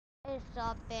is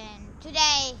up, and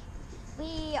today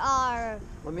we are.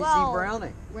 Let me see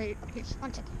Brownie. Wait,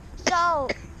 one second. So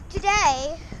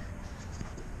today.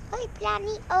 Hey,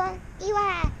 Brownie. You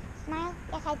wanna smile?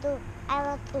 Yes, I do. I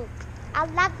love to. I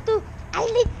love to.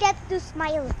 I get to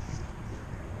smile.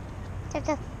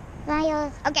 Just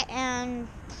smile. Okay, and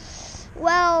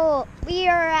well, we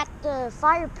are at the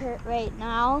fire pit right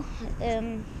now,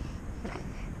 and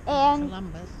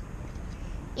Columbus.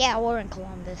 yeah, we're in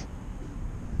Columbus.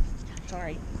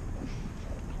 Sorry.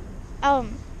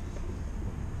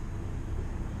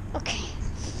 Okay.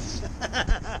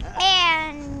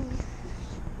 And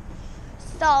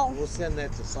so We'll send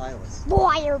that to Silas.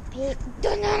 fire pit.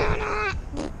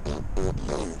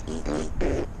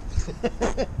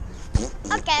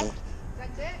 Okay.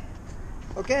 That's it?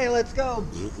 Okay, let's go. Are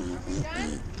we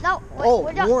done? No, Oh,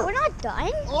 we're not. more. We're not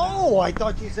done. Oh, I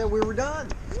thought you said we were done.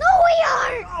 No, we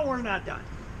are. Oh, we're not done.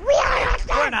 We are not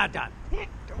done. We're not done.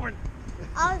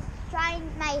 I was trying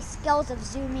my skills of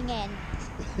zooming in.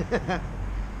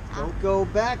 Don't go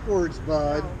backwards,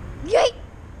 bud. Yeet!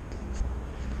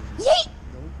 Yeet!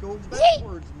 Don't go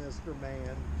backwards, Mr.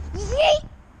 Man. Yeet!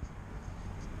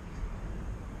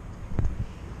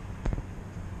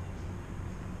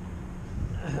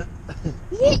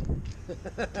 Yeet!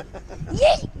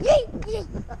 Yeet! Yeet! Yeet!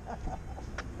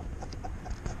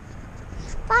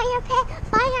 Fire pit!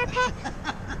 Fire pit!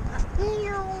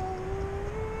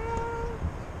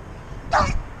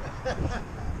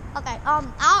 Okay,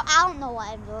 I don't know what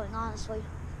I'm doing, honestly.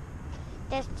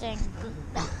 This thing.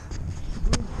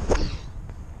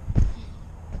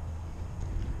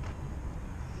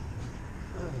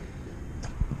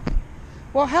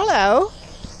 Well, hello.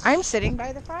 I'm sitting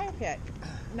by the fire pit.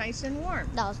 Nice and warm.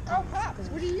 That was Oh, Pops,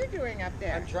 what are you doing up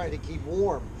there? I'm trying to keep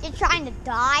warm. You're trying to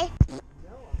die? No, I'm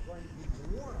trying to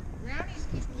keep warm. Brownie's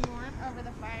keeping warm over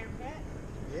the fire pit.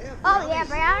 Yeah. Oh yeah,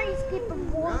 Brownie's keeping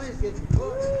warm. Brownie's getting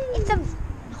cooked. It's a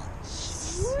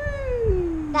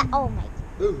that. Oh my.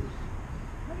 Ooh.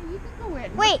 What do you think go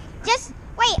in? Wait, just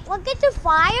wait. Look at the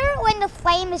fire when the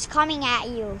flame is coming at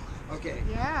you. Okay.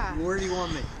 Yeah. Where do you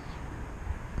want me?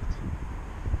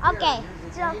 Okay, Here,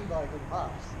 here's the so cane bag and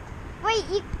Pops. wait,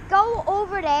 you go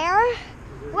over there.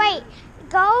 Wait,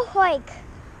 go like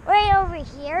right over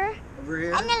here, Over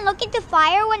here? and then look at the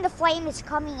fire when the flame is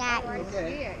coming at Oh, I you, see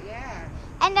it, yeah.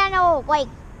 and then it'll like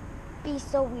be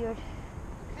so weird.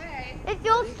 Okay. It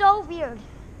feels so weird.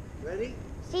 Ready?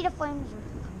 See the flames.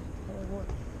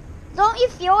 Don't you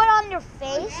feel it on your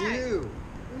face? Yeah. You.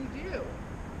 We do.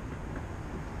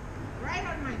 Right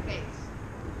on my face.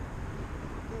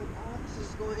 Pops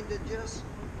is going to just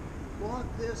walk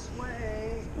this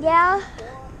way. Yeah,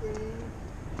 Walking.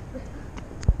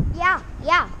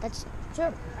 yeah, that's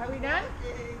true. Are we done?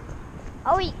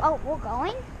 Oh, we're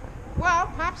going? Well,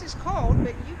 Pops is cold,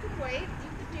 but you can wait.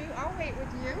 I'll wait with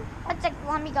you. Let's like,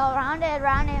 let me go around and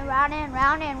round and round and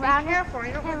round and round Be careful,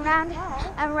 I don't and want round you to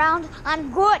fall. and round.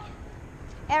 I'm good.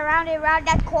 And round.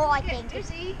 That's cool, I Get think.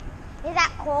 dizzy. Is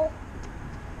that cool?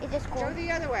 Is this cool? Go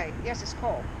the other way. Yes, it's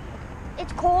cold.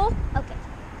 It's cool? Okay.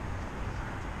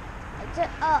 It's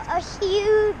a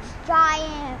huge,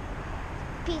 giant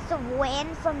piece of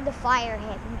wind from the fire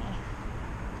hit me.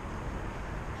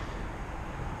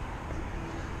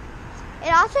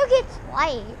 It also gets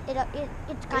light.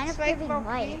 It's kind It's of like giving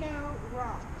light. volcano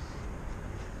rocks.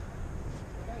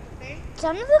 Don't you think?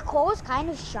 Some of the coal is kind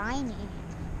of shiny.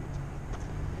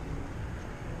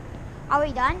 Are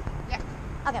we done? Yeah.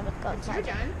 Okay, let's go You're inside.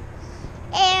 done.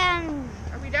 And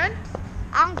Are we done?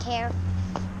 I don't care.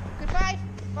 Goodbye,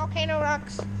 volcano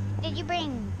rocks. Did you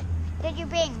bring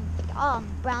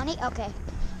brownie? Okay.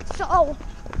 So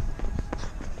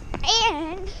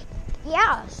and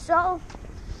yeah, so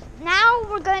now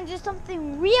we're gonna do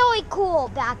something really cool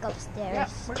back upstairs. Yep,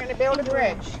 we're gonna build a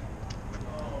bridge.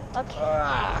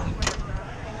 Okay.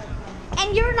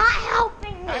 And you're not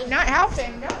helping me. I'm not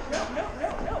helping. No.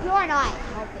 You're not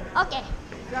helping. Okay.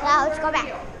 Now let's go back.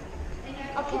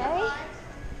 Okay.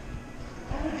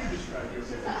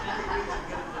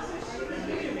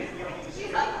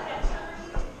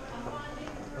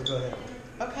 Oh, go ahead.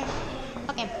 Okay.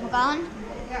 Okay, we're going.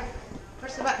 Yeah.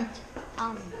 Press the button.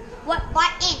 What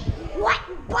button? What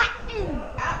button?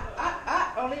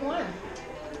 Only one.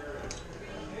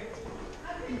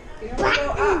 You don't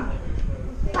go up.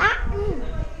 Button.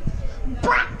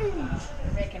 Button.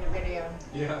 We're making a video.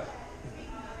 Yeah.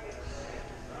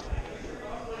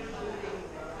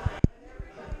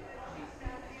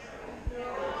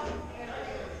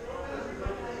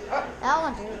 That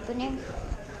one's opening.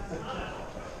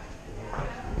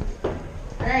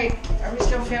 All right. Are we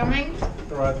still filming?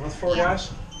 The ride with four Yeah.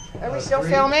 guys? Are we still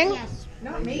filming? Yes.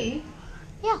 Not me.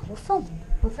 Yeah, we're filming.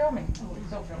 We're filming. Oh, we're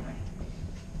still filming.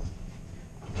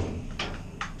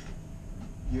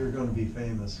 You're going to be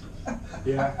famous.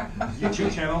 Yeah.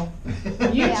 YouTube channel.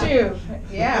 YouTube.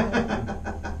 Yeah.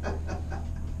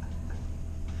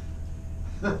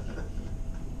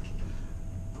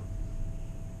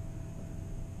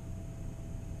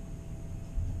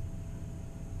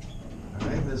 All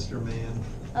right, Mr. Man.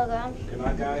 Okay. Good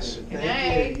night, guys. Good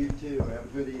Thank night. you. You too. Have a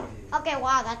good evening. Okay,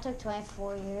 wow, that took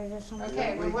 24 years or something.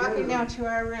 Okay, we're walking now to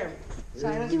our room.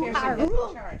 Silas To Pearson our is in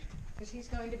room. charge because he's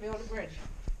going to build a bridge.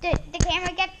 The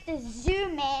camera gets to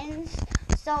zoom in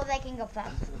so they can go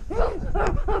fast.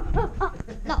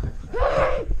 No.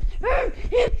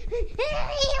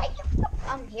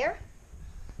 I'm here.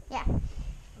 Yeah. All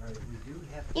right, we do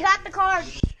have You got the card.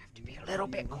 To be a little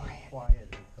bit quiet. quiet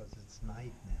because it's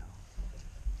night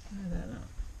now. I don't know.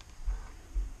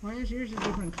 Why is yours a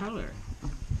different color?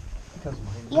 Because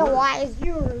Yeah, why is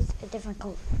yours a different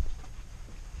color?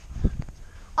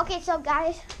 Okay, so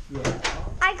guys,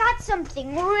 I got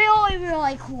something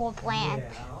really cool planned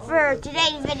for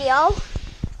today's video.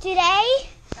 Today,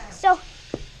 so,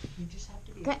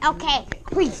 okay,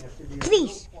 please,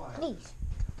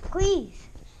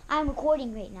 I'm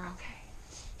recording right now.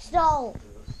 So,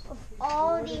 with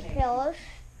all these pillars,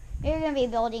 you're going to be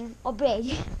building a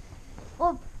bridge.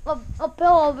 A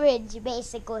pillow bridge,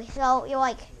 basically. So, you're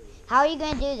like, how are you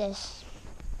going to do this?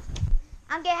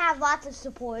 I'm going to have lots of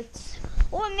supports.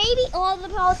 Or maybe all the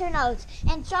pillars are nodes.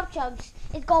 And Chub Chubs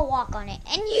is going to walk on it.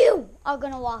 And you are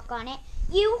going to walk on it.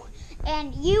 You,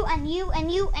 and you, and you,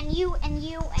 and you, and you, and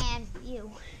you, and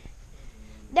you.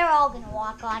 They're all going to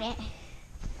walk on it.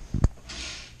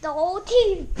 The whole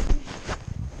team.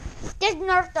 This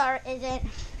Nerf dart isn't.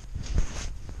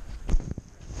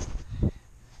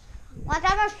 One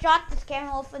time I shot this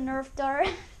camera off a Nerf dart.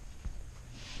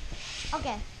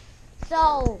 Okay,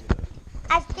 so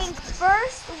I think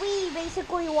first we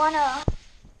basically want to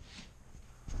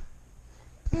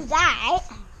do that.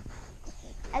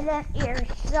 And then here,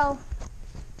 so,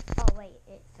 oh wait,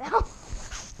 it fell.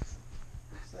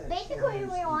 Basically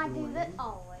we want to do this,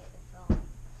 oh wait, it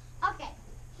fell. Okay,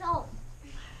 so.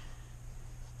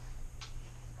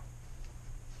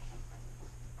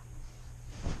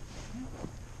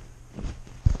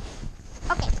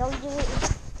 Okay, so we do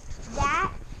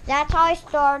that. That's how I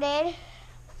started.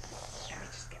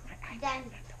 Then,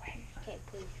 okay,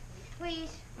 please.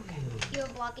 Okay. You're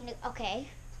blocking it. Okay.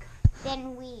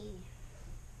 Then we.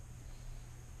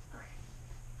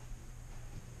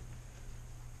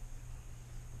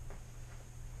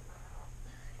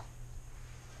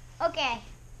 Okay.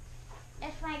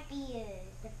 This might be a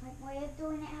different way of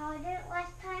doing it how I did it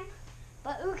last time,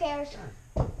 but who cares?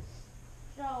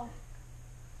 So.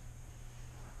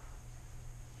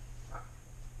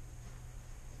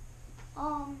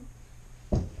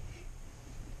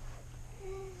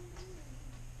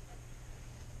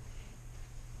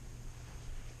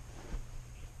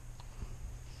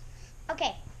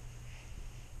 Okay.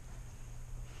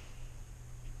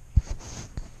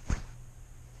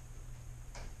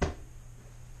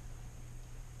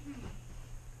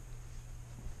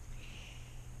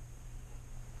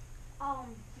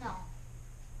 No.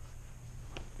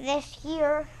 This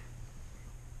here.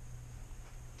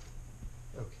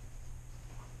 Okay.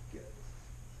 Good.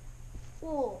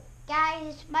 Ooh, guys,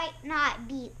 this might not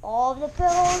be all the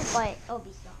pillows, but it'll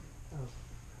be some.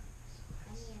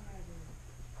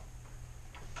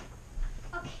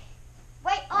 Okay.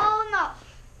 Wait, oh no.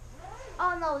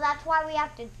 Oh no, that's why we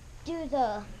have to do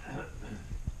the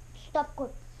stuff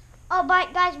quick. Oh,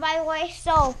 but guys, by the way,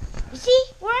 so, you see,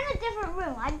 we're in a different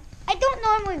room. I don't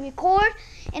normally record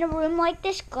in a room like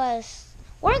this because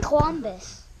we're in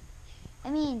Columbus. I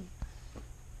mean,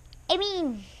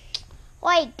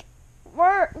 like,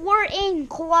 we're in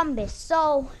Columbus,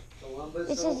 so Columbus,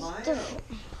 this Ohio. is different.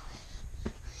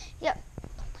 Yep.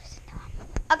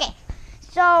 Okay,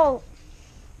 so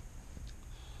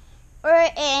we're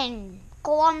in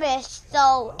Columbus,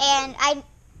 so, and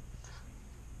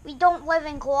we don't live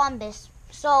in Columbus,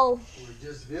 so. We're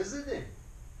just visiting.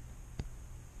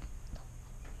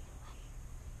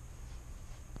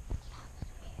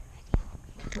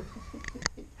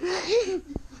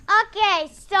 Okay,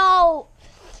 so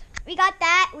we got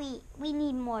that. We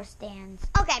need more stands.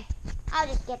 Okay, I'll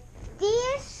just get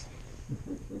these.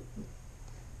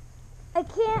 I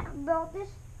can't build this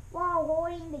while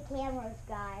holding the cameras,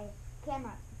 guys.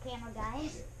 Camera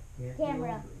guys.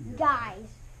 Camera guys.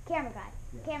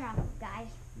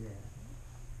 Yeah.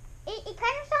 It kind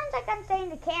of sounds like I'm saying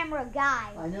the camera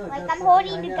guys. I know, it Like does I'm sound-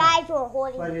 holding I the know. guys who are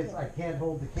holding But the it's, I camera. can't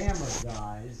hold the camera,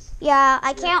 guys. Yeah,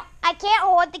 I can't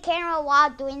hold the camera while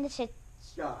doing this. It's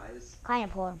Guys. kind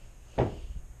of poor.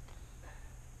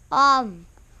 Or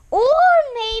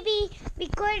maybe we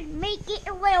could make it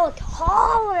a little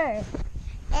taller.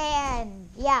 And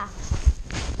yeah.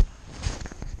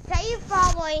 So you've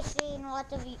probably seen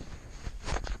lots of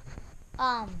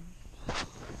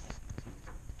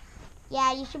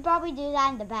yeah, you should probably do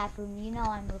that in the bathroom. You know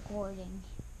I'm recording.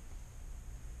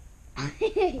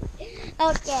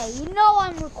 Okay, you know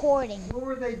I'm recording. What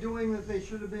were they doing that they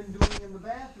should have been doing in the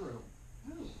bathroom?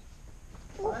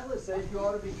 Silas said you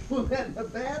ought to be doing that in the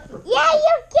bathroom. Yeah,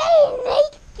 you're getting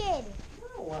naked.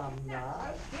 No, I'm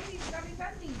not. He's got his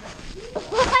undies on.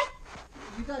 What?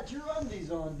 You got your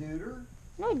undies on, Duder.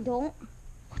 No, I don't.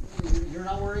 You're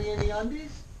not wearing any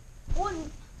undies? Well,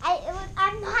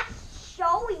 I'm not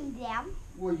showing them.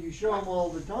 Well, you show them all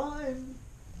the time.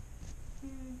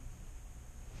 Hmm,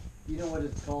 You know what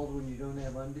it's called when you don't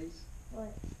have undies?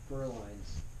 What? Fur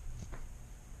lines.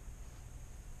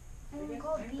 It's guess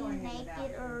called I'm being going in the naked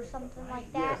bathroom or to something put like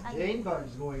Yes, that. Jane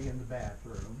Bug's going in the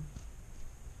bathroom.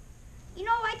 You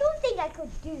know, I don't think I could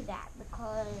do that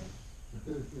because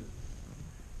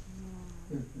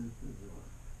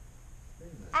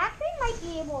I actually might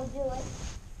be able to do it.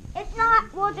 If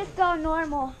not, we'll just go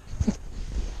normal.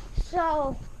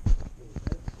 So,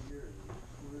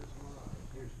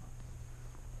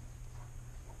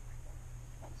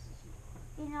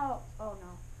 you know, oh no.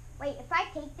 Wait, if I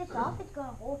take this off, it's going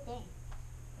to whole thing.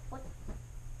 What?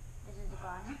 This is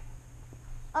gone.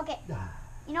 Okay,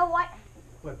 you know what?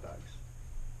 What bugs?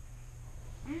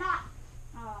 I'm not.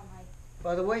 Oh my.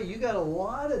 By the way, you got a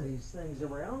lot of these things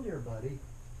around here, buddy.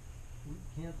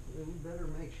 We better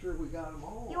make sure we got them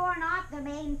all. You are not the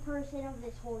main person of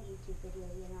this whole YouTube video,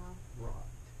 you know. Right.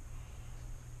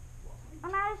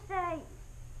 I'm gonna say,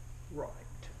 Right.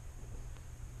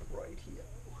 Right here.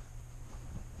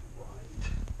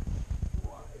 Right.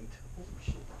 Right. Oh,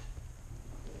 shit.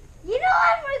 you know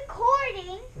I'm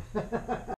recording.